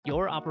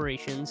Your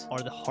operations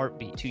are the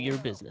heartbeat to your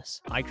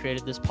business. I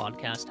created this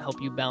podcast to help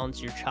you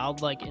balance your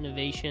childlike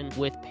innovation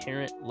with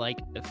parent-like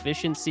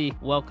efficiency.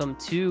 Welcome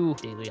to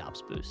Daily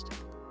Ops Boost.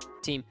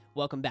 Team,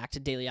 welcome back to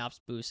Daily Ops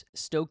Boost.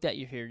 Stoked that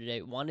you're here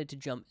today. Wanted to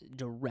jump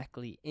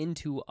directly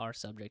into our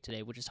subject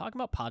today, which is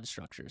talking about pod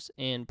structures.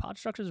 And pod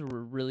structures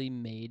were really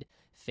made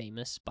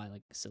famous by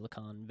like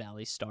Silicon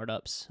Valley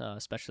startups,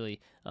 especially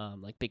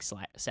like big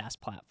SaaS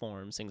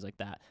platforms, things like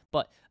that.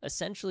 But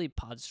essentially,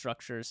 pod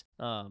structures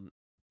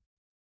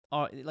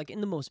are like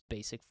in the most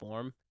basic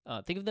form.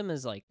 Think of them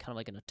as like kind of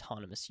like an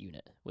autonomous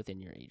unit within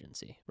your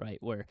agency, right?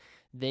 Where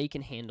they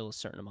can handle a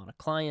certain amount of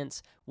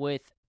clients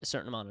with a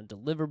certain amount of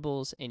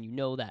deliverables, and you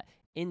know that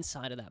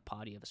inside of that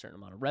pod you have a certain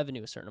amount of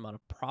revenue, a certain amount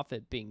of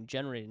profit being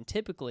generated. And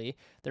typically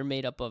they're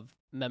made up of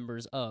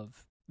members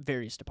of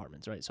various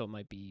departments, right? So it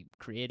might be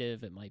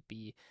creative, it might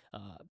be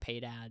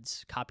paid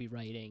ads,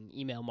 copywriting,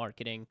 email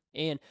marketing,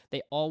 and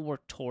they all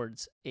work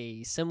towards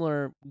a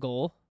similar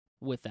goal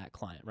with that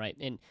client, right?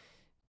 And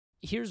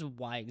here's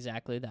why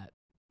exactly that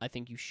I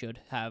think you should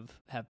have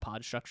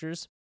pod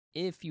structures.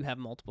 If you have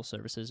multiple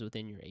services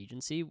within your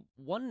agency,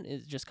 one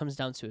is just comes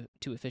down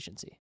to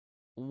efficiency.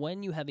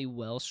 When you have a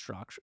well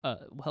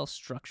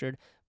structured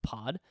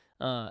pod,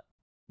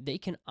 they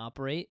can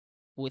operate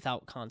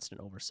without constant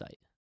oversight,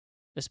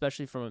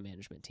 especially from a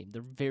management team.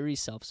 They're very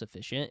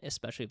self-sufficient,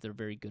 especially if they're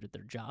very good at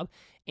their job,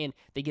 and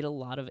they get a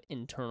lot of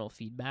internal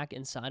feedback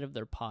inside of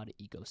their pod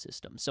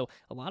ecosystem. So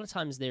a lot of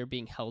times they're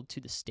being held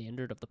to the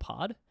standard of the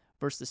pod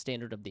versus the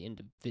standard of the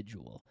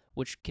individual,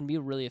 which can be a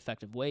really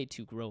effective way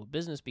to grow a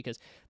business because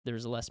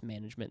there's less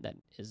management that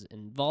is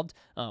involved.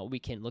 We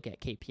can look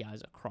at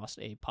KPIs across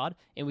a pod,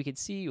 and we can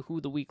see who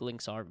the weak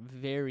links are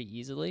very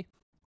easily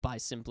by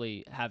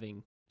simply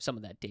having some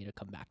of that data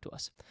come back to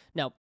us.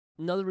 Now,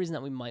 another reason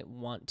that we might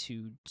want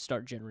to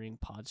start generating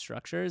pod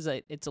structure is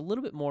that it's a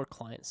little bit more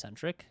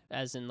client-centric,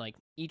 as in like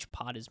each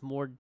pod is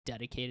more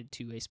dedicated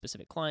to a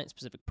specific client,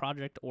 specific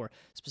project, or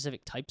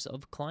specific types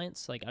of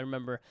clients. Like I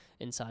remember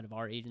inside of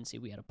our agency,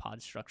 we had a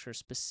pod structure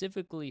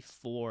specifically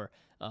for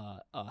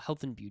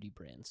health and beauty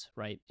brands,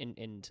 right?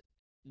 And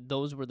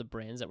those were the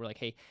brands that were like,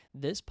 hey,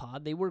 this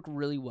pod, they work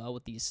really well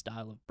with these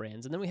style of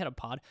brands. And then we had a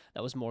pod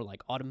that was more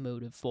like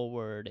automotive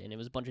forward, and it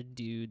was a bunch of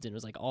dudes, and it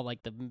was like all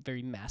like the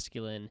very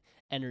masculine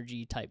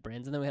energy type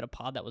brands. And then we had a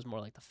pod that was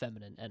more like the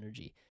feminine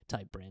energy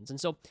type brands. And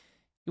so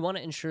you want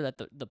to ensure that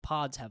the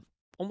pods have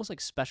almost like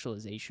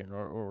specialization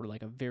or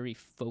like a very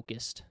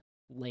focused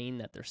lane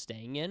that they're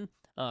staying in,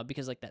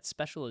 because like that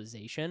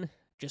specialization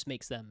just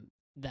makes them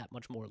that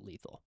much more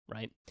lethal,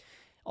 right?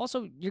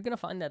 Also, you're going to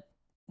find that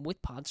with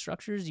pod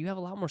structures, you have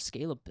a lot more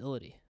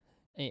scalability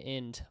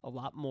and a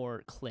lot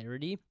more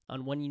clarity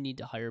on when you need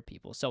to hire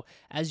people. So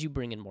as you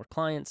bring in more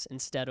clients,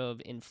 instead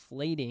of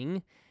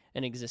inflating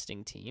an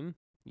existing team,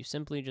 you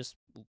simply just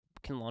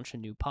can launch a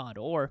new pod,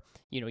 or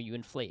you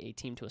inflate a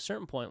team to a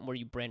certain point where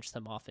you branch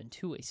them off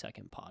into a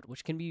second pod,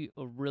 which can be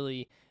a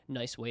really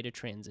nice way to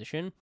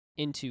transition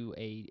into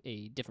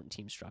a different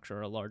team structure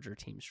or a larger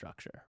team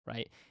structure,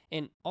 right?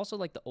 And also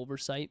like the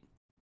oversight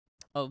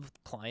of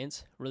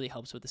clients really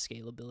helps with the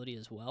scalability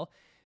as well.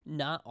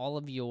 Not all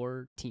of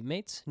your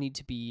teammates need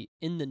to be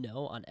in the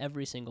know on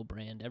every single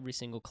brand, every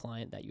single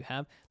client that you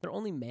have. They're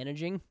only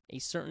managing a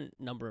certain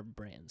number of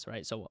brands,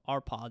 right? So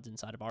our pods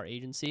inside of our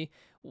agency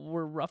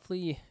were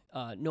roughly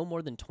no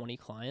more than 20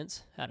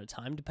 clients at a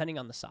time, depending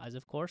on the size,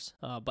 of course,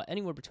 but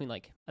anywhere between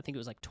like, I think it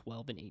was like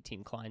 12 and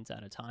 18 clients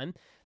at a time.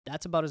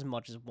 That's about as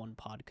much as one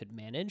pod could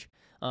manage.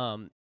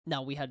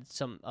 Now we had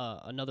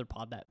another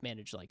pod that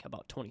managed like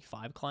about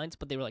 25 clients,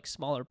 but they were like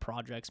smaller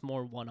projects,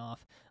 more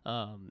one-off.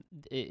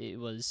 It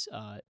was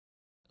a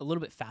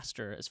little bit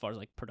faster as far as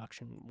like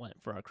production went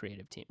for our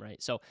creative team,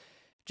 right? So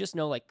just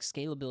know like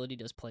scalability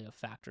does play a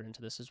factor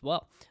into this as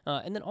well.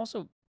 And then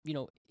also,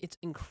 it's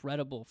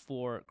incredible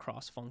for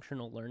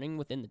cross-functional learning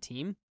within the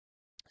team.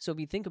 So if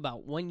you think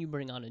about when you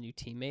bring on a new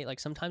teammate, like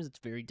sometimes it's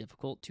very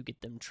difficult to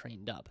get them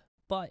trained up.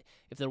 But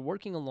if they're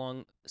working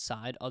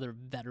alongside other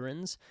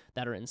veterans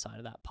that are inside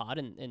of that pod,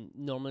 and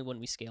normally when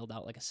we scaled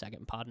out like a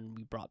second pod and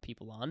we brought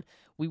people on,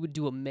 we would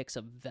do a mix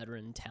of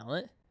veteran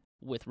talent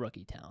with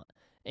rookie talent.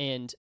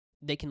 And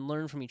they can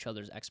learn from each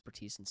other's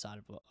expertise inside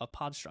of a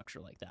pod structure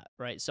like that,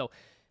 right? So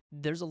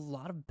there's a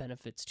lot of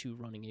benefits to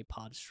running a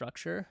pod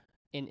structure.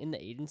 And in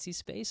the agency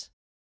space,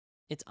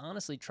 it's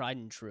honestly tried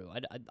and true.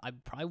 I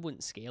probably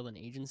wouldn't scale an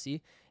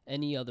agency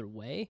any other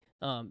way,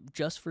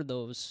 just for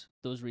those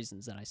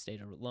reasons that I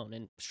stated alone.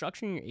 And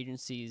structuring your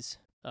agencies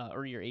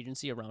or your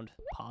agency around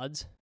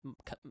pods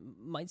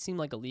might seem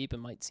like a leap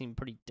and might seem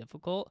pretty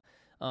difficult,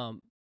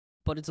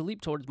 but it's a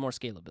leap towards more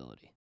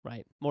scalability,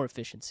 right? More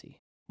efficiency,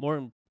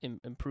 more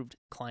improved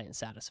client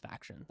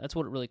satisfaction. That's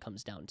what it really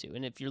comes down to.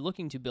 And if you're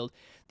looking to build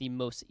the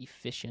most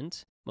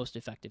efficient, most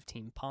effective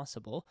team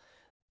possible,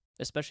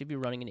 especially if you're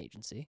running an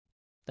agency,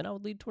 then I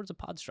would lead towards a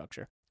pod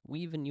structure.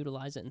 We even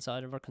utilize it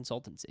inside of our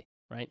consultancy,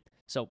 right?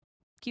 So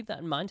keep that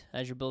in mind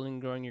as you're building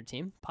and growing your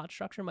team. Pod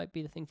structure might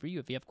be the thing for you.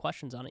 If you have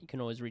questions on it, you can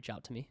always reach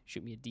out to me.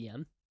 Shoot me a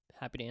DM.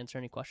 Happy to answer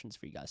any questions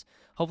for you guys.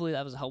 Hopefully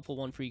that was a helpful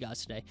one for you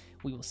guys today.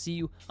 We will see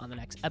you on the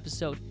next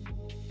episode.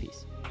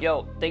 Peace.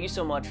 Yo, thank you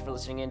so much for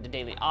listening in to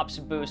Daily Ops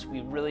Boost.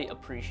 We really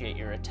appreciate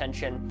your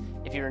attention.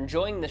 If you're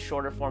enjoying the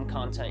shorter form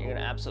content, you're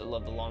going to absolutely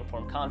love the long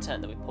form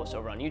content that we post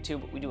over on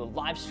YouTube. We do a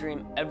live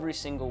stream every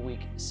single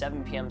week,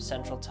 7 p.m.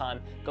 Central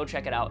Time. Go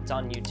check it out. It's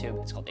on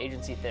YouTube. It's called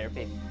Agency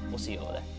Therapy. We'll see you over there.